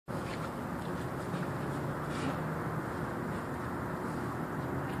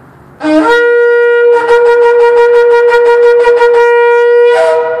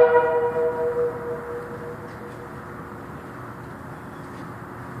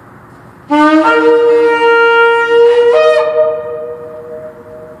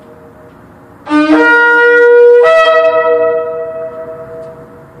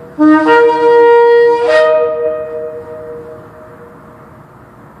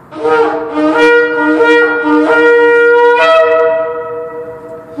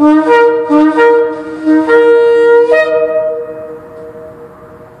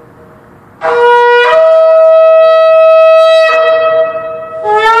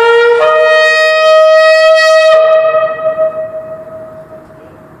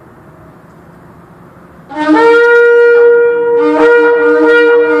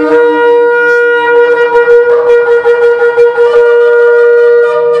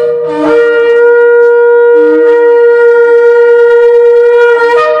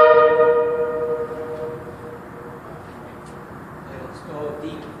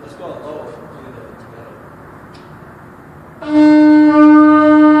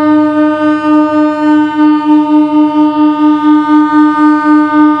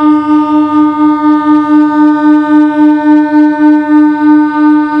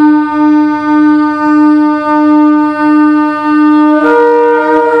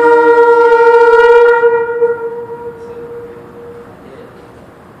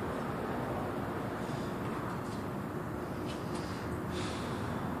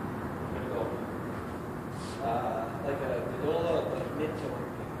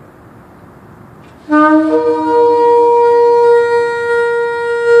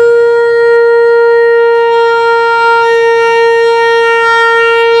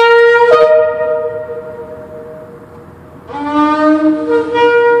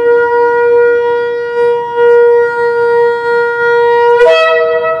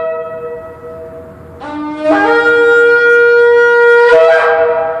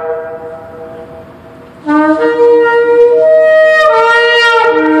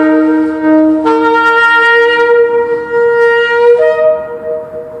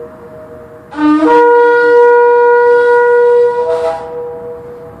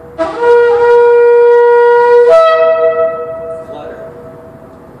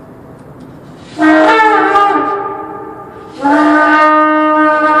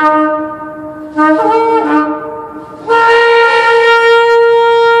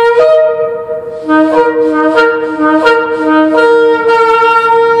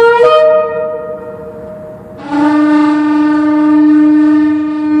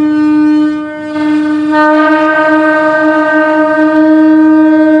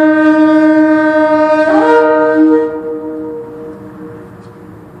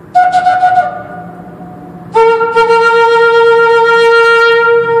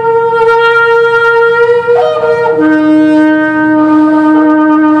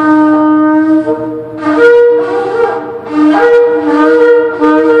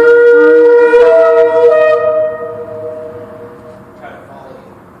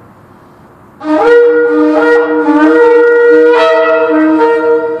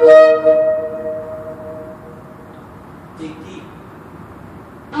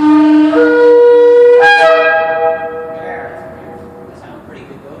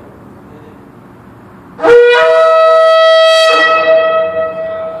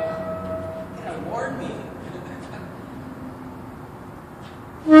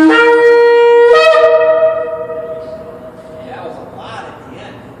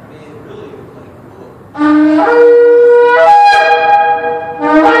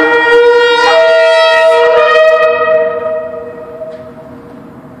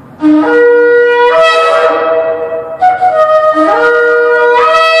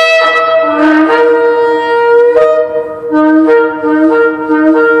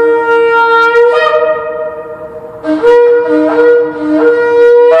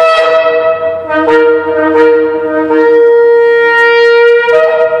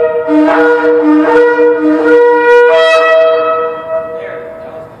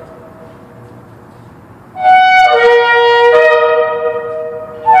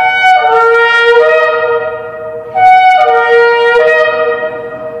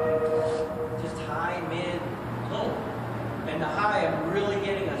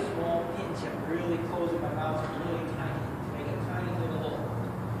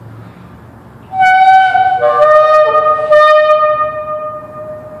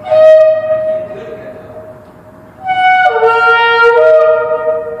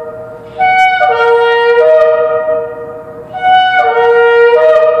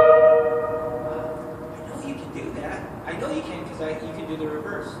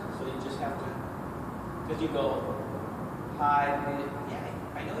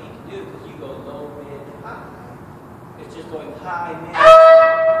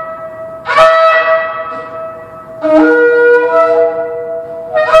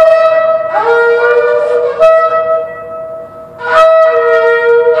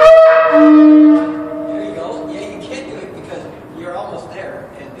there,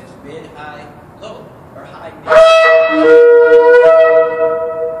 and it's mid, high, low, or high, mid.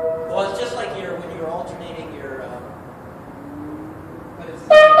 Well, it's just like when you're alternating your, what is it? It's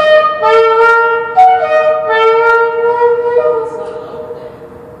not a low day.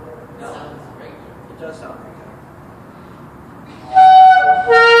 No. It sounds regular. It does sound regular.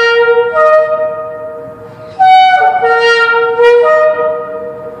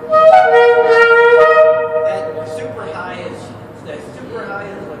 That super high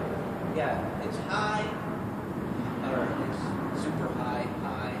is like, yeah, it's high, or it's super high,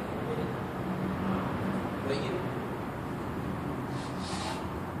 mid. But you,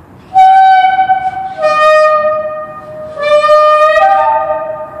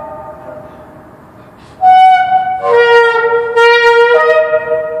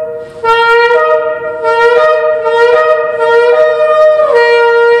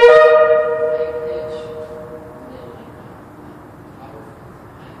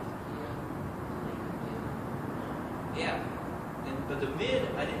 yeah, but the mid,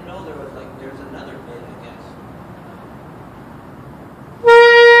 I didn't know there's another mid, I guess.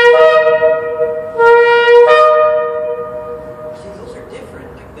 See, those are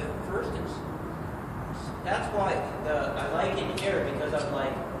different. Like the first is, that's why I like it here, because I'm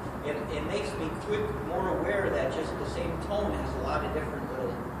like, it makes me more aware that just the same tone has a lot of different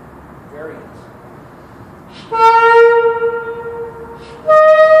little variants.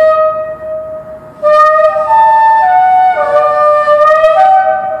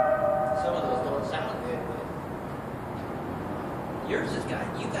 Some of those don't sound good, but yours has got,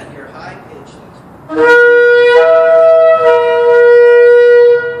 you got your high pitch that's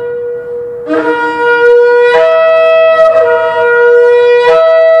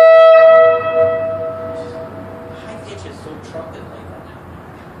high pitch is so trumpet like on that one.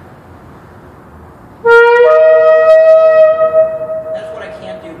 That's what I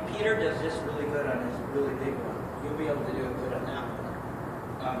can't do. Peter does this really good on his really big one. You'll be able to do it good on that one.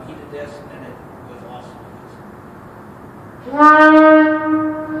 He did this, and it was awesome.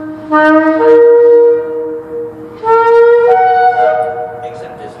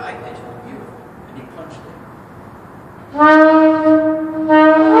 Except his high pitch was beautiful, and he punched it.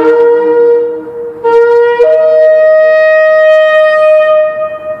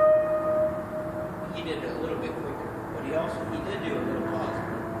 He did it a little bit quicker, but he did do a little pause.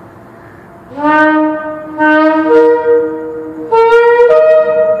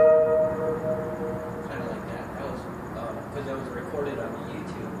 Kind of like that. That was because that was recorded on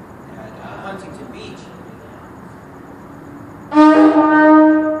YouTube at Huntington Beach.